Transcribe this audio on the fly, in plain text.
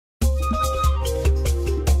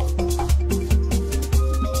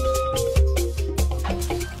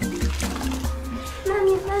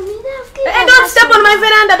my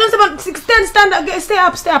veranda. Don't stand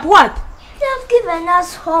up. Stay up. What? They have given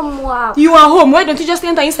us homework. You are home. Why don't you just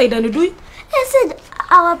enter inside and do it? I said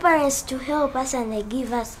our parents to help us and they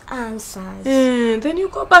give us answers. Then you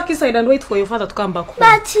go back inside and wait for your father to come back home.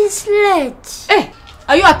 But he's late. Hey,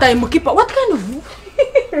 are you a timekeeper? What kind of...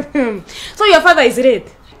 So your father is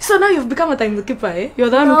late. So now you've become a timekeeper, eh? You're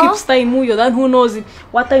the one who keeps time. You're the one who knows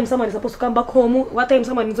what time someone is supposed to come back home. What time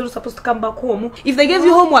someone is not supposed to come back home. If they gave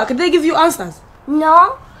you homework, did they give you answers?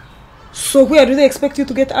 No. So where do they expect you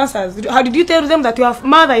to get answers? How did you tell them that your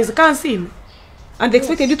mother is Kansiime? And they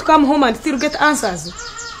expected you to come home and still get answers?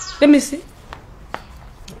 Let me see.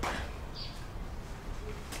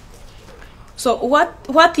 So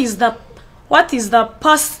what is the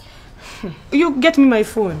past? You get me my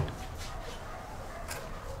phone.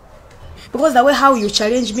 Because the way how you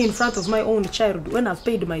challenge me in front of my own child when I've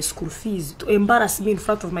paid my school fees, to embarrass me in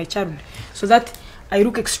front of my child so that I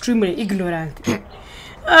look extremely ignorant.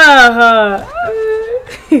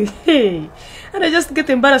 And I just get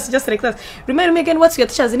embarrassed just like that. Remind me again, what's your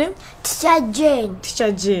teacher's name? Teacher Jane.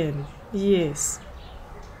 Teacher Jane. Yes.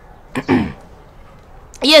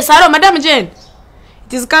 Yes, hello, Madam Jane.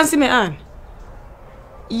 It is Kansiime Ann.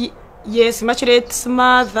 Yes, Immaculat's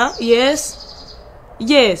mother. Yes.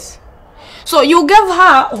 Yes. So you gave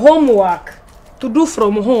her homework to do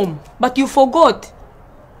from home, but you forgot.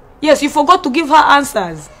 Yes, you forgot to give her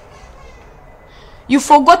answers. You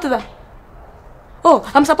forgot that. Oh,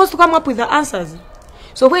 I'm supposed to come up with the answers.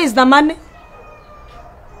 So where is the money?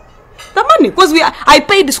 The money, because I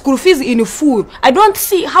paid school fees in full. I don't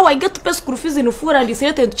see how I get to pay school fees in full and you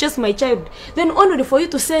threaten to chase my child. Then only for you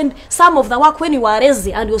to send some of the work when you are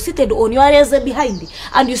lazy and you're seated on your lazy behind,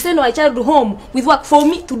 and you send my child home with work for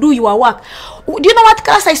me to do your work. Do you know what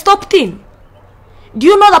class I stopped in? Do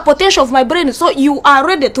you know the potential of my brain? So you are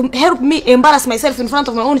ready to help me embarrass myself in front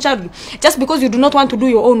of my own child just because you do not want to do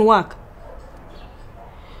your own work.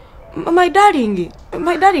 My darling,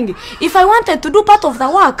 if I wanted to do part of the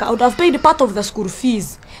work, I would have paid part of the school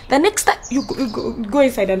fees. The next time you go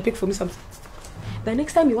inside and pick for me something. The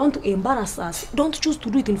next time you want to embarrass us, don't choose to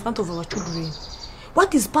do it in front of our children.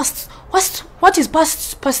 What is past? What is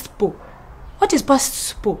past po? What is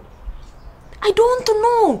past po? I don't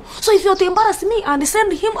know. So if you want to embarrass me and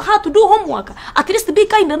send her to do homework, at least be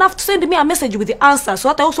kind enough to send me a message with the answer so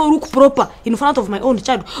that I also look proper in front of my own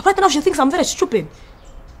child. Right now she thinks I'm very stupid.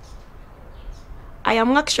 I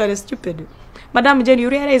am actually stupid. Madam Jane, you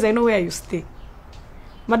realize I know where you stay.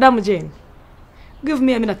 Madam Jane, give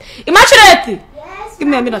me a minute. Immaculate! Yes, give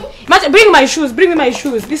me a minute. Bring my shoes, bring me my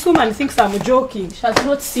shoes. This woman thinks I'm joking. She has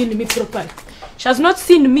not seen me properly. She has not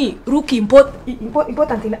seen me look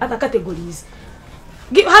important in other categories.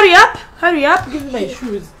 Hurry up, give me my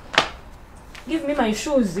shoes. Give me my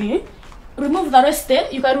shoes, eh? Remove the rest, eh?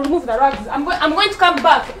 You can remove the rags. I'm going to come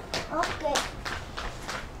back.